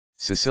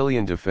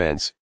Sicilian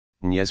defense,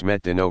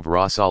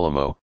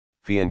 Nyezhmetdinov-Rossolimo,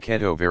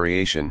 Fianchetto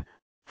variation,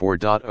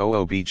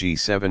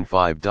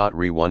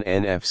 4.00bg75.re1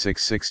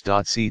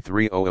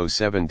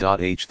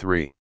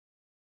 nf66.c3007.h3.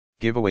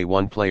 Giveaway.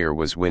 One player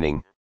was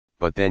winning,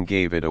 but then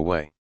gave it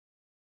away.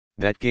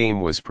 That game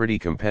was pretty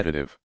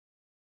competitive.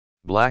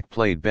 Black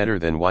played better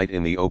than white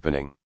in the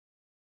opening.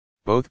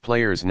 Both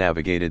players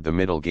navigated the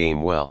middle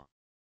game well.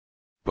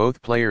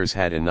 Both players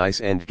had a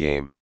nice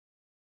endgame.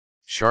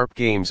 Sharp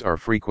games are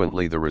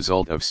frequently the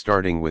result of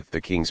starting with the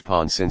king's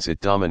pawn, since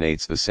it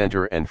dominates the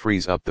center and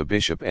frees up the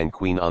bishop and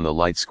queen on the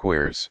light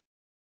squares.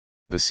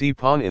 The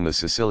c-pawn in the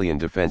Sicilian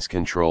defense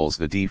controls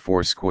the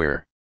d4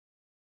 square.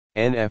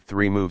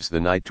 Nf3 moves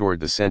the knight toward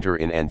the center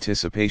in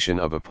anticipation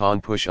of a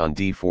pawn push on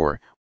d4,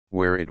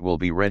 where it will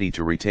be ready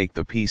to retake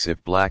the piece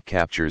if black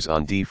captures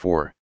on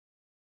d4.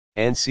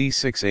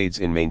 Nc6 aids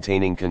in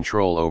maintaining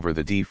control over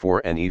the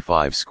d4 and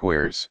e5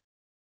 squares.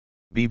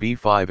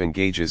 Bb5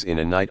 engages in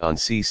a knight on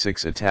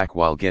c6 attack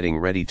while getting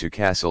ready to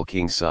castle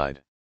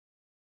kingside.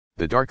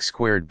 The dark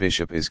squared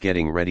bishop is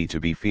getting ready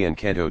to be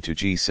fianchetto to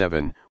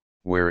g7,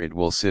 where it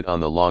will sit on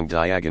the long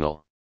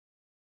diagonal.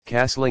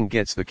 Castling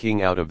gets the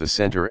king out of the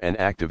center and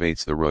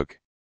activates the rook.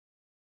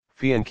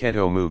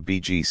 Fianchetto move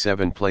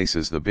bg7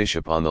 places the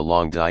bishop on the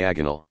long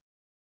diagonal.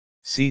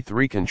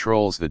 c3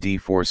 controls the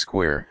d4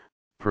 square,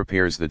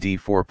 prepares the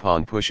d4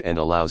 pawn push and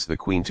allows the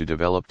queen to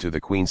develop to the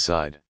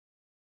queenside.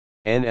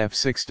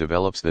 Nf6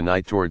 develops the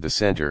knight toward the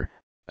center,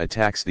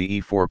 attacks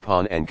the e4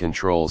 pawn and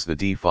controls the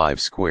d5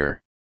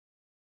 square.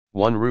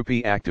 1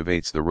 rupee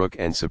activates the rook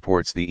and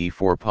supports the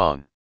e4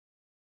 pawn.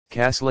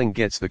 Castling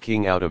gets the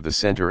king out of the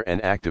center and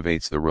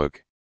activates the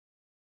rook.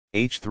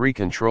 h3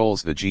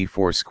 controls the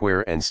g4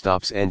 square and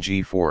stops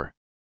ng4.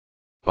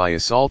 By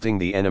assaulting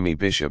the enemy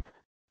bishop,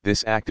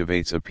 this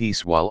activates a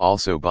piece while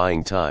also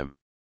buying time.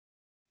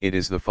 It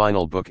is the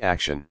final book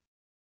action.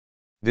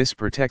 This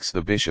protects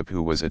the bishop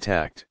who was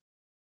attacked.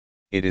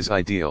 It is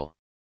ideal.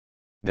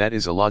 That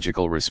is a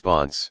logical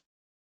response.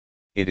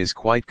 It is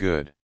quite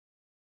good.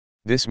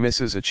 This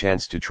misses a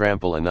chance to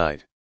trample a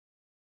knight.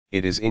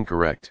 It is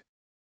incorrect.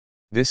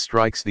 This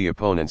strikes the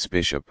opponent's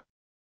bishop.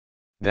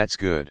 That's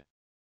good.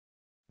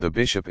 The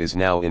bishop is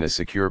now in a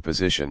secure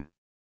position.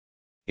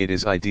 It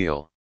is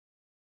ideal.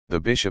 The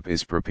bishop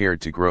is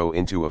prepared to grow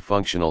into a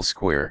functional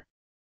square.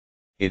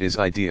 It is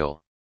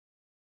ideal.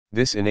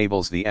 This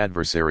enables the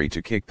adversary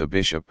to kick the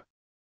bishop.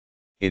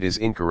 It is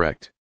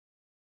incorrect.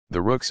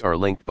 The rooks are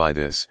linked by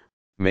this,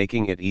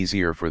 making it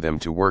easier for them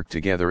to work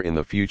together in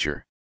the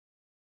future.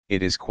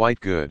 It is quite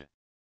good.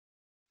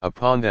 A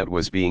pawn that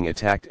was being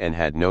attacked and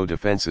had no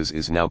defenses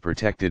is now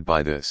protected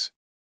by this.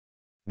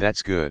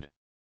 That's good.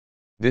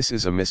 This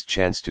is a missed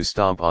chance to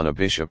stomp on a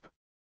bishop.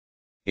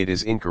 It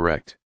is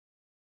incorrect.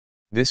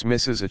 This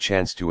misses a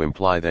chance to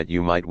imply that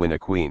you might win a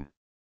queen.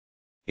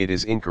 It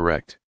is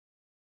incorrect.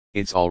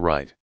 It's all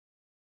right.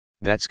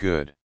 That's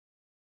good.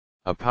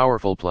 A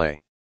powerful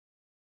play.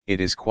 It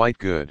is quite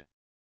good.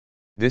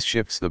 This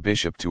shifts the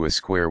bishop to a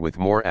square with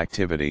more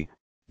activity,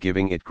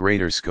 giving it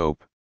greater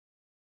scope.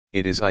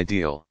 It is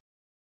ideal.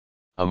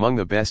 Among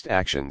the best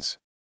actions.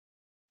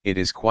 It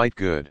is quite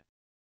good.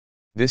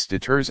 This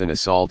deters an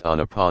assault on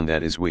a pawn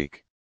that is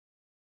weak.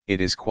 It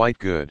is quite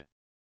good.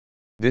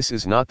 This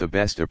is not the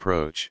best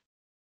approach.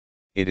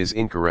 It is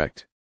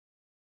incorrect.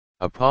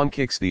 A pawn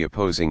kicks the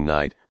opposing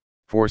knight,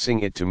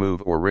 forcing it to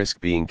move or risk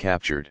being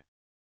captured.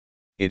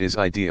 It is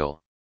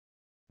ideal.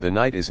 The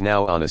knight is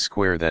now on a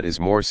square that is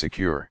more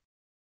secure.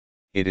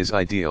 It is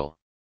ideal.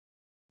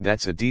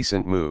 That's a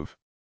decent move.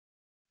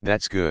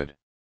 That's good.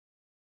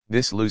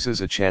 This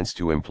loses a chance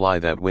to imply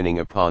that winning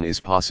a pawn is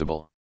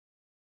possible.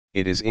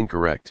 It is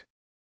incorrect.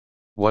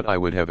 What I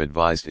would have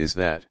advised is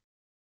that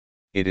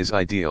it is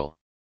ideal.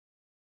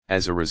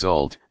 As a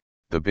result,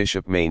 the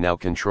bishop may now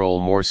control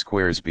more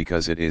squares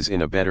because it is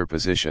in a better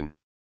position.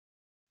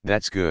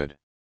 That's good.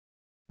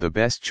 The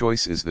best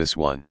choice is this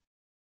one.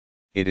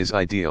 It is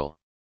ideal.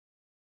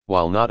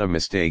 While not a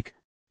mistake,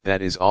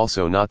 that is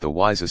also not the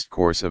wisest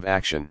course of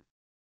action.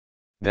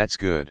 That's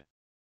good.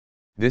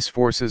 This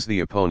forces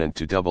the opponent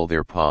to double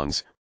their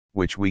pawns,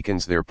 which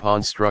weakens their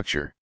pawn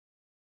structure.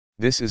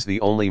 This is the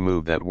only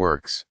move that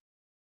works.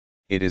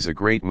 It is a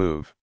great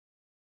move.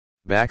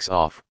 Backs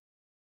off.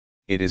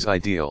 It is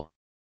ideal.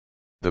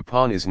 The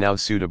pawn is now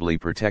suitably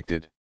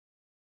protected.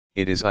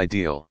 It is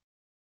ideal.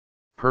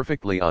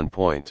 Perfectly on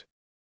point.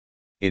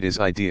 It is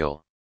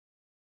ideal.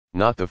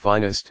 Not the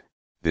finest,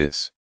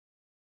 this.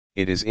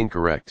 It is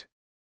incorrect.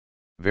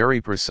 Very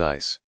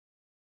precise.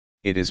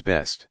 It is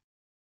best.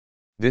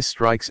 This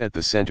strikes at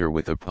the center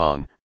with a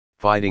pawn,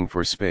 fighting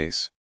for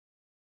space.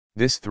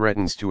 This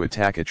threatens to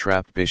attack a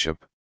trapped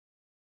bishop.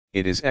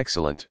 It is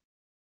excellent.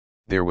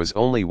 There was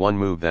only one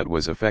move that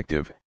was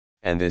effective,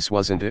 and this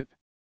wasn't it?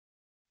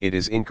 It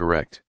is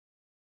incorrect.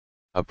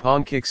 A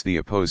pawn kicks the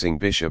opposing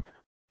bishop,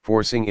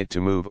 forcing it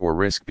to move or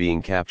risk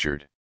being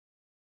captured.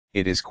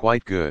 It is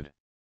quite good.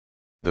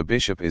 The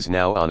bishop is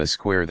now on a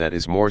square that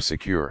is more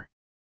secure.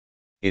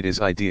 It is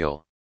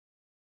ideal.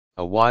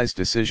 A wise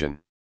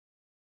decision.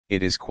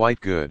 It is quite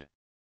good.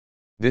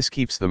 This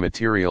keeps the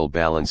material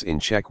balance in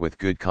check with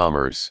good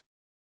commerce.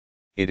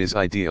 It is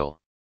ideal.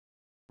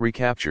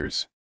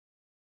 Recaptures.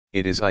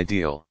 It is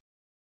ideal.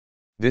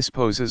 This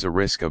poses a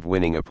risk of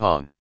winning a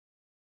pawn.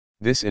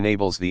 This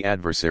enables the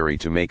adversary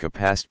to make a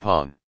passed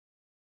pawn.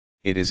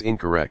 It is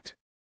incorrect.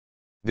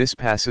 This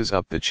passes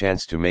up the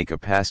chance to make a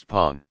passed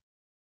pawn.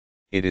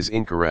 It is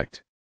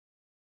incorrect.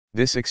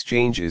 This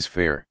exchange is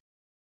fair.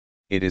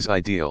 It is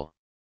ideal.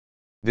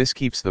 This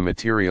keeps the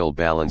material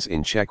balance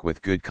in check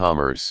with good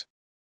commerce.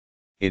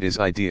 It is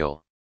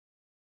ideal.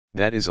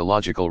 That is a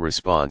logical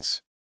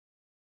response.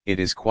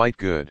 It is quite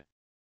good.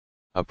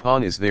 A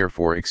pawn is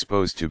therefore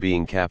exposed to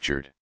being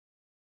captured.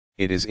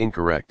 It is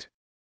incorrect.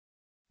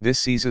 This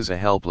seizes a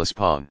helpless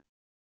pawn.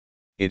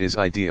 It is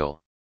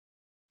ideal.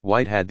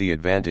 White had the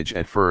advantage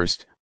at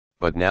first,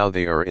 but now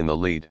they are in the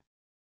lead.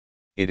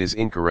 It is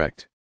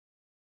incorrect.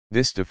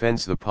 This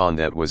defends the pawn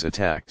that was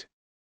attacked.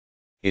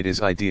 It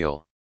is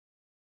ideal.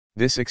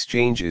 This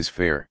exchange is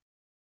fair.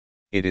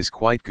 It is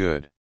quite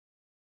good.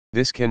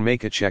 This can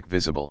make a check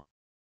visible.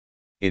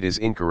 It is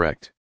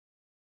incorrect.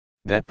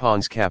 That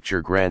pawn's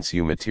capture grants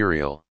you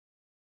material.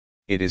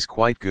 It is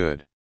quite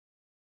good.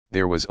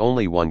 There was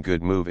only one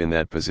good move in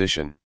that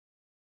position.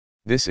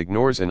 This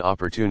ignores an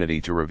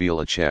opportunity to reveal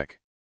a check.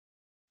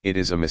 It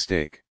is a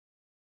mistake.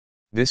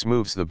 This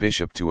moves the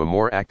bishop to a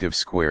more active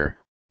square,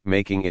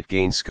 making it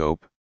gain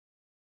scope.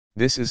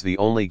 This is the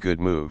only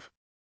good move.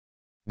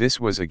 This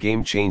was a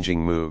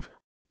game-changing move.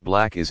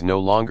 Black is no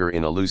longer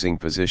in a losing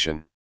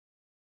position.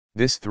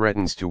 This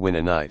threatens to win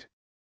a knight.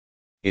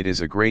 It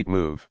is a great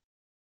move.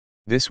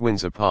 This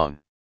wins a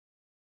pawn.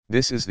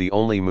 This is the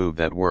only move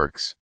that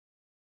works.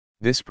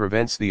 This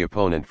prevents the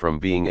opponent from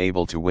being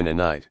able to win a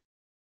knight.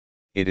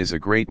 It is a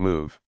great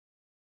move.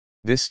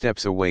 This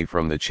steps away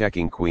from the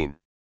checking queen.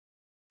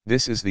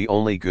 This is the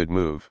only good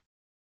move.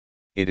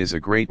 It is a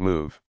great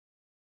move.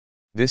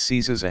 This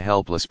seizes a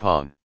helpless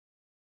pawn.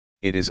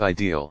 It is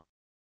ideal.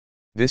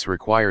 This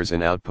requires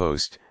an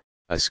outpost,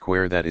 a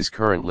square that is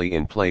currently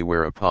in play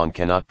where a pawn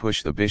cannot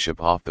push the bishop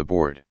off the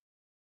board.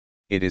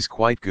 It is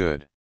quite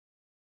good.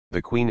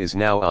 The queen is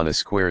now on a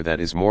square that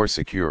is more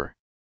secure.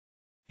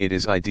 It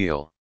is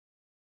ideal.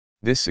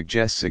 This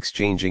suggests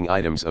exchanging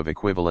items of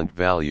equivalent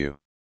value.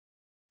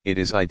 It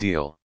is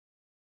ideal.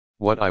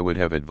 What I would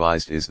have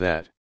advised is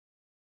that.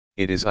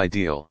 It is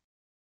ideal.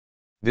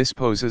 This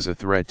poses a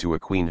threat to a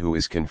queen who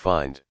is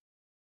confined.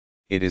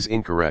 It is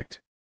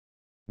incorrect.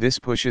 This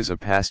pushes a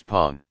passed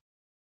pawn.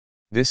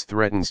 This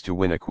threatens to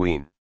win a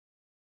queen.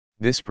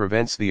 This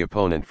prevents the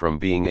opponent from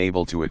being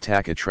able to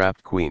attack a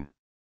trapped queen.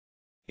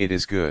 It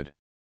is good.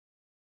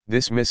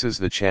 This misses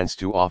the chance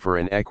to offer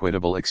an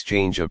equitable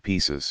exchange of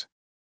pieces.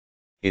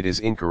 It is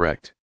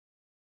incorrect.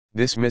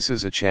 This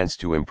misses a chance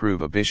to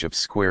improve a bishop's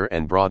square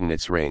and broaden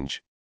its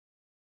range.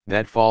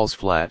 That falls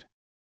flat.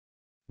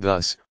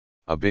 Thus,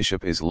 a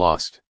bishop is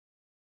lost.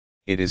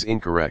 It is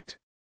incorrect.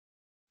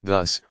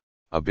 Thus,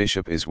 a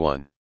bishop is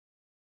won.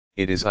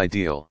 It is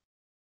ideal.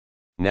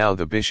 Now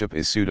the bishop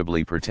is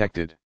suitably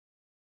protected.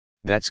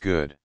 That's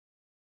good.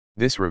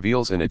 This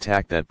reveals an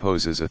attack that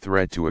poses a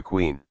threat to a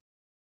queen.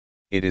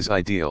 It is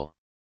ideal.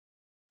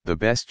 The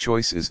best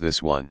choice is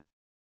this one.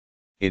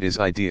 It is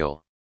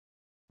ideal.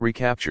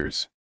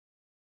 Recaptures.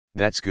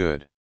 That's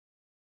good.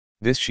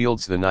 This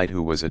shields the knight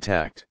who was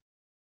attacked.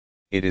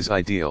 It is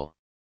ideal.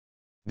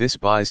 This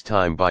buys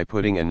time by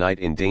putting a knight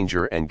in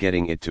danger and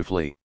getting it to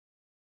flee.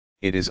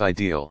 It is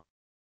ideal.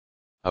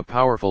 A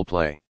powerful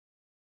play.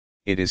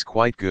 It is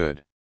quite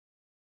good.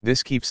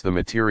 This keeps the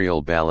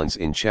material balance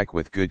in check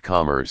with good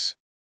commerce.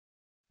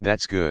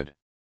 That's good.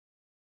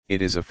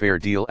 It is a fair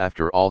deal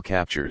after all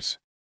captures.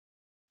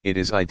 It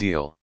is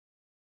ideal.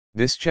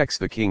 This checks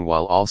the king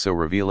while also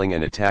revealing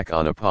an attack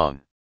on a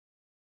pawn.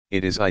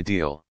 It is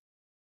ideal.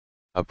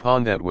 A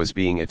pawn that was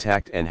being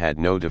attacked and had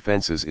no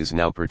defenses is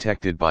now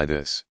protected by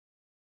this.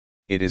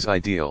 It is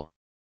ideal.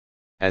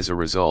 As a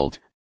result,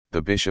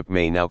 the bishop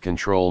may now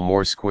control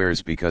more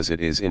squares because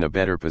it is in a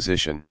better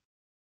position.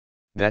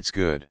 That's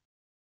good.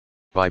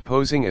 By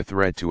posing a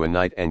threat to a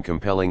knight and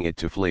compelling it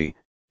to flee,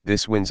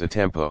 this wins a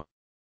tempo.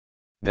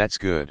 That's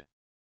good.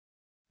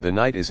 The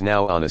knight is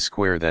now on a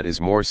square that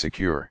is more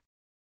secure.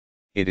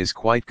 It is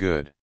quite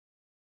good.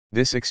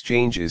 This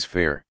exchange is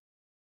fair.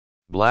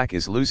 Black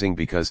is losing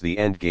because the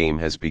endgame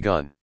has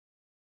begun.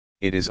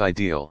 It is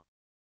ideal.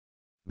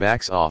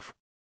 Backs off.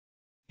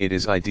 It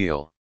is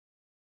ideal.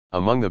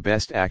 Among the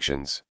best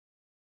actions.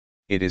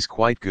 It is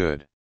quite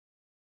good.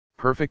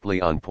 Perfectly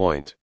on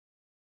point.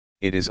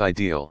 It is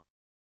ideal.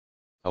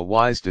 A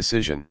wise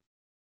decision.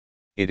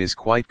 It is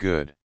quite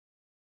good.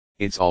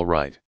 It's all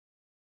right.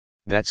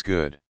 That's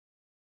good.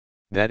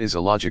 That is a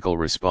logical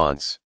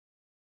response.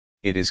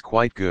 It is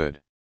quite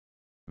good.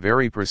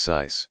 Very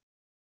precise.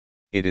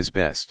 It is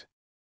best.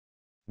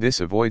 This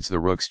avoids the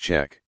rook's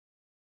check.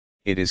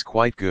 It is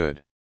quite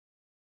good.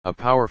 A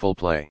powerful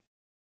play.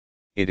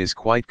 It is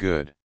quite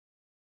good.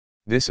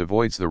 This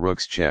avoids the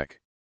rook's check.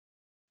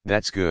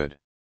 That's good.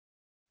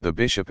 The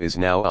bishop is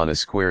now on a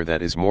square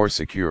that is more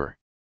secure.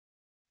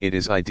 It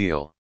is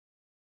ideal.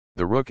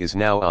 The rook is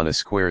now on a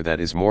square that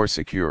is more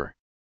secure.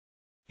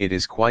 It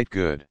is quite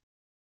good.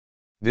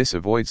 This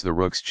avoids the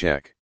rook's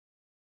check.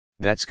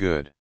 That's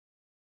good.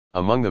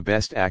 Among the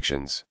best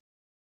actions.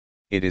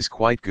 It is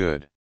quite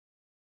good.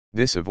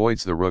 This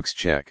avoids the rook's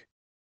check.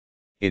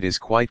 It is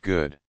quite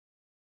good.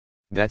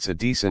 That's a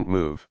decent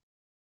move.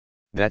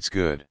 That's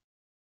good.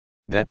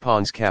 That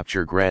pawn's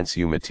capture grants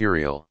you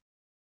material.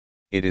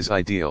 It is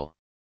ideal.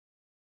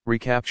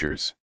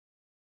 Recaptures.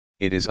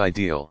 It is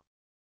ideal.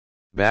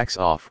 Backs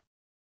off.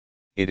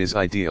 It is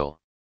ideal.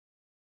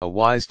 A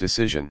wise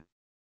decision.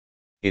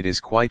 It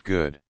is quite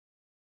good.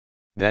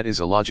 That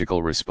is a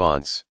logical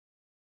response.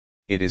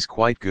 It is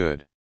quite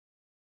good.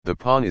 The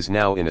pawn is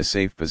now in a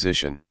safe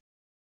position.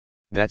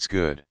 That's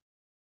good.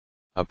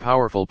 A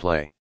powerful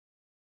play.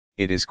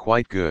 It is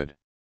quite good.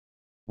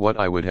 What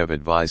I would have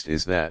advised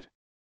is that.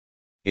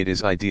 It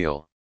is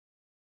ideal.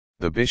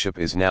 The bishop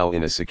is now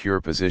in a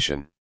secure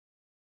position.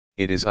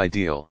 It is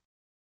ideal.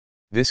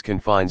 This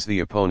confines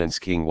the opponent's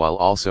king while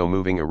also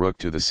moving a rook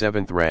to the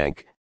 7th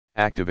rank,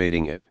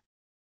 activating it.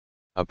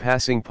 A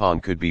passing pawn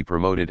could be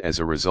promoted as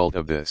a result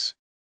of this.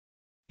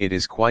 It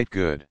is quite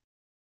good.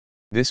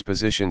 This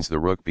positions the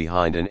rook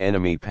behind an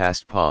enemy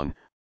passed pawn,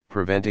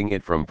 preventing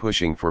it from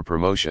pushing for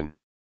promotion.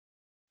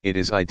 It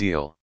is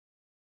ideal.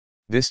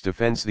 This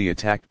defends the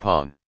attacked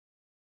pawn.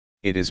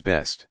 It is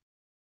best.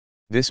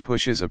 This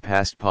pushes a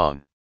passed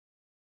pawn.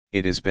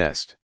 It is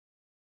best.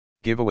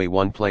 Giveaway.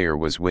 One player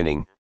was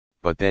winning,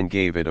 but then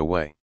gave it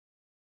away.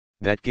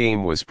 That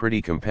game was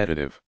pretty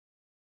competitive.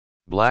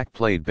 Black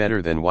played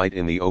better than white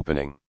in the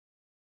opening.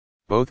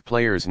 Both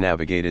players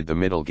navigated the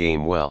middle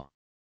game well.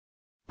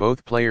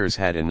 Both players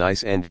had a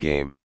nice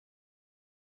endgame.